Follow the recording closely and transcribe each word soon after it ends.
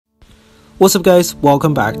What's up guys,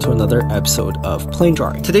 welcome back to another episode of Plane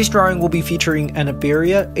Drawing. Today's drawing will be featuring an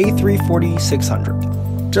Iberia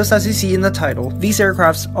A340-600. Just as you see in the title, these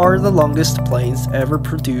aircrafts are the longest planes ever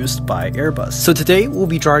produced by Airbus. So today we'll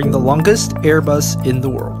be drawing the longest Airbus in the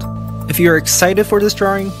world. If you are excited for this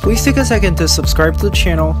drawing, please take a second to subscribe to the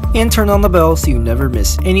channel and turn on the bell so you never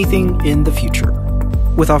miss anything in the future.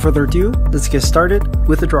 Without further ado, let's get started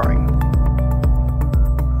with the drawing.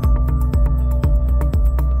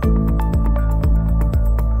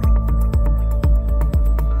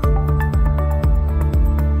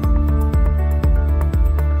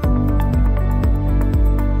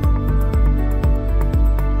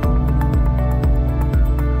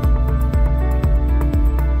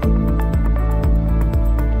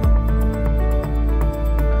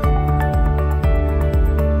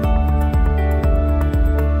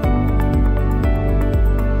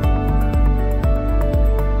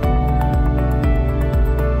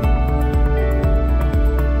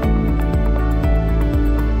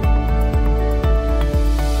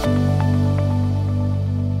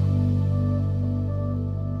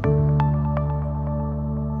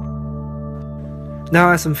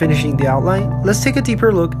 Now as I'm finishing the outline, let's take a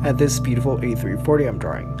deeper look at this beautiful A340 I'm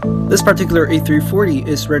drawing. This particular A340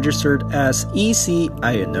 is registered as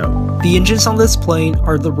EC-INO. The engines on this plane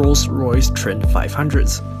are the Rolls-Royce Trent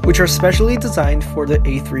 500s, which are specially designed for the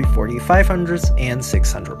A340 500s and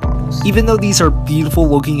 600 models. Even though these are beautiful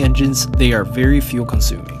looking engines, they are very fuel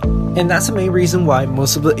consuming. And that's the main reason why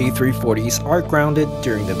most of the A340s are grounded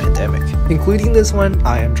during the pandemic, including this one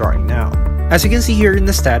I am drawing now. As you can see here in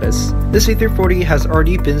the status, this A340 has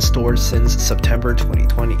already been stored since September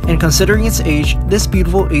 2020, and considering its age, this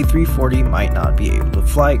beautiful A340 might not be able to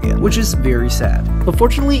fly again, which is very sad. But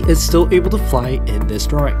fortunately, it's still able to fly in this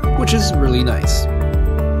drawing, which is really nice.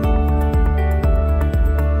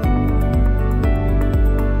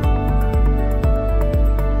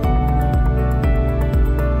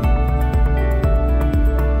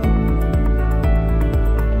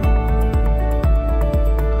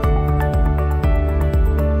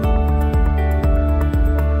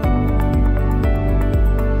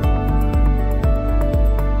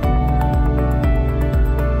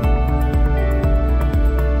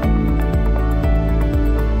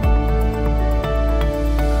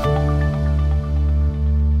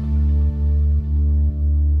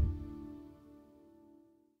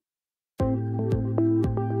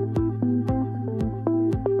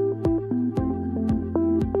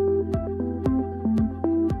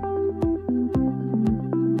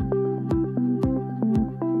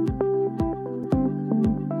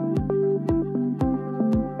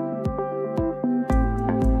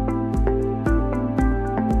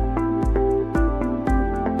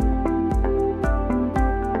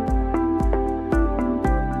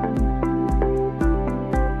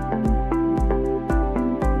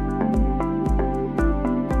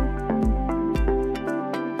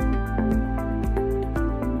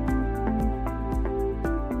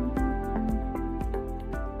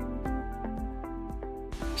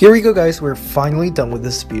 Here we go guys, we're finally done with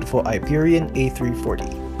this beautiful Iberian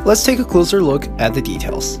A340. Let's take a closer look at the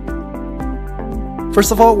details.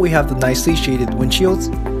 First of all, we have the nicely shaded windshields,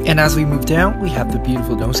 and as we move down, we have the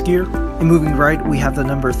beautiful nose gear, and moving right, we have the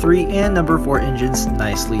number 3 and number 4 engines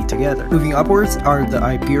nicely together. Moving upwards are the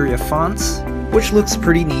Iberia fonts, which looks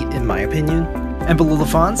pretty neat in my opinion. And below the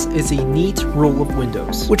fonts is a neat row of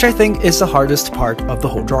windows, which I think is the hardest part of the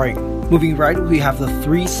whole drawing. Moving right, we have the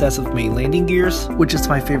 3 sets of main landing gears, which is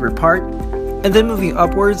my favorite part. And then moving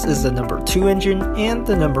upwards is the number 2 engine and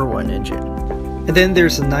the number 1 engine. And then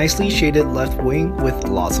there's a nicely shaded left wing with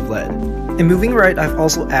lots of LED. And moving right, I've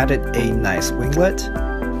also added a nice winglet.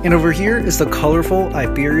 And over here is the colorful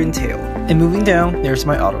Iberian tail. And moving down, there's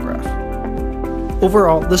my autograph.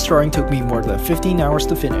 Overall, this drawing took me more than 15 hours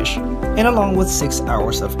to finish, and along with 6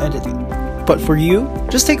 hours of editing. But for you,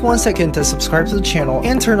 just take 1 second to subscribe to the channel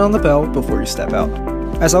and turn on the bell before you step out.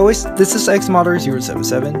 As always, this is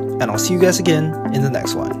XModder077, and I'll see you guys again in the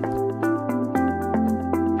next one.